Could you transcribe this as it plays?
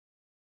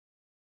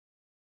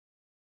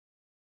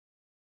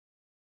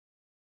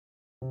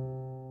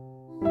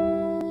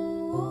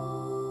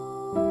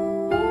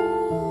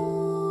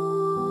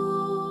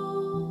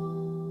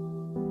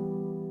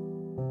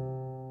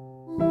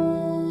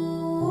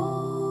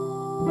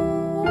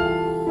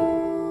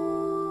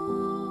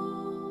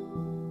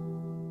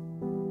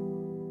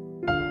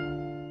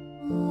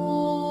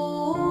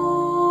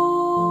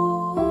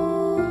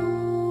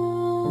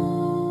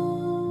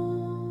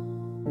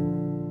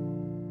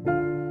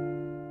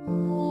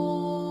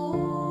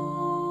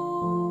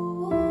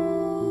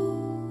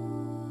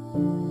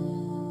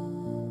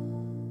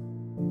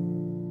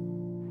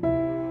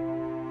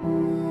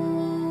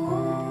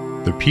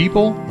The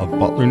people of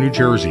Butler, New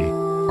Jersey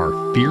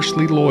are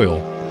fiercely loyal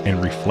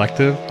and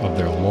reflective of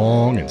their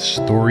long and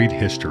storied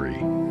history.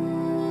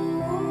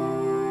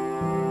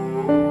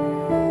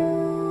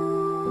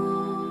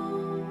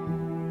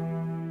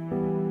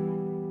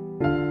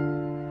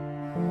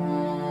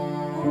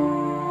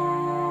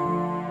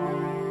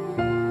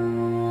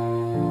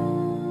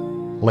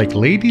 Like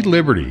Lady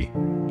Liberty,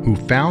 who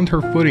found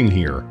her footing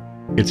here,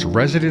 its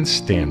residents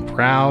stand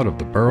proud of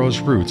the borough's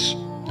roots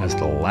as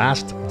the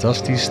last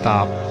dusty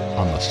stop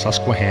on the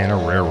Susquehanna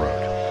Railroad.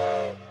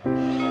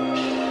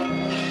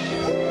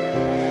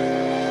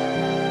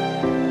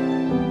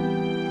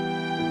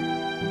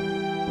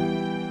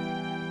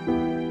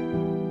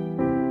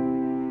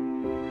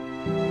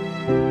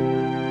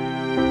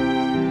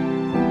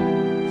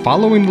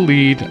 Following the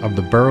lead of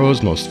the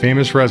borough's most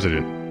famous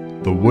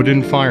resident, the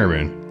wooden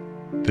fireman,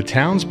 the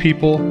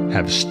townspeople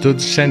have stood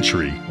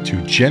sentry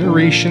to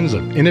generations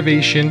of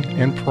innovation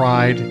and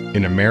pride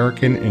in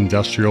American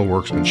industrial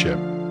workmanship.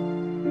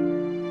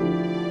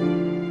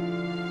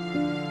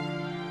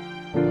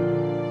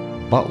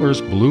 Butler's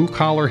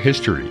blue-collar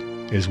history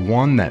is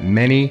one that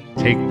many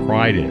take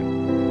pride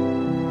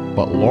in,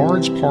 but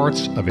large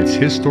parts of its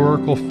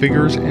historical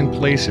figures and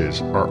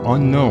places are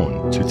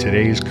unknown to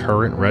today's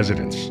current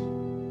residents,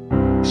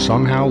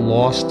 somehow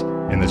lost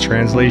in the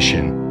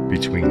translation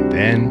between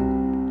then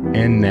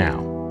and now.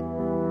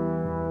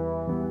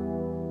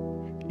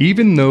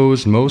 Even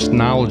those most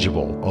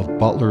knowledgeable of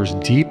Butler's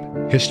deep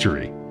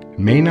history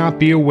may not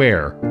be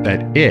aware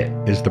that it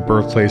is the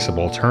birthplace of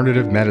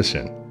alternative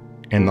medicine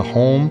and the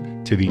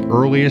home to the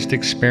earliest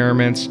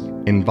experiments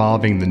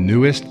involving the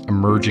newest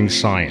emerging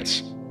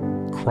science,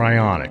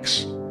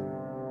 cryonics.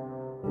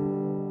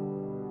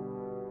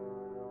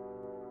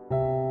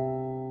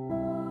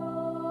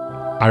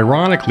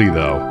 Ironically,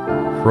 though,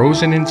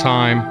 frozen in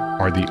time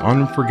are the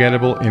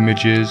unforgettable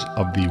images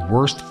of the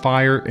worst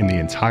fire in the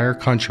entire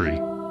country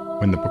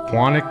when the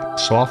Pequannock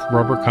Soft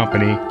Rubber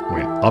Company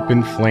went up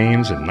in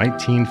flames in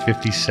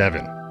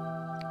 1957,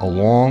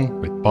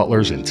 along with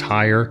Butler's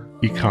entire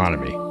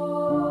economy.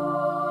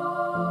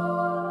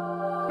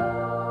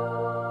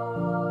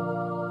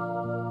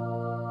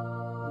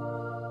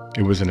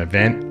 It was an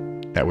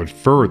event that would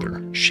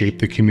further shape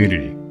the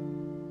community.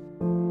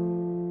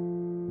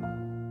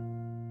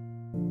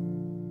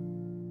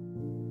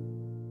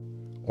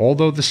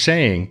 Although the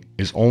saying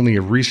is only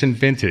a recent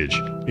vintage,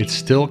 it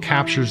still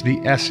captures the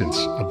essence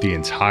of the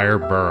entire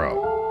borough.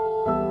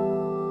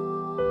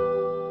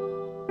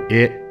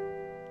 It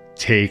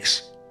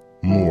takes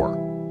more.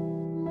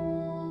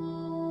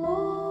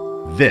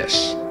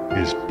 This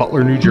is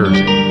Butler, New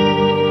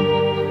Jersey.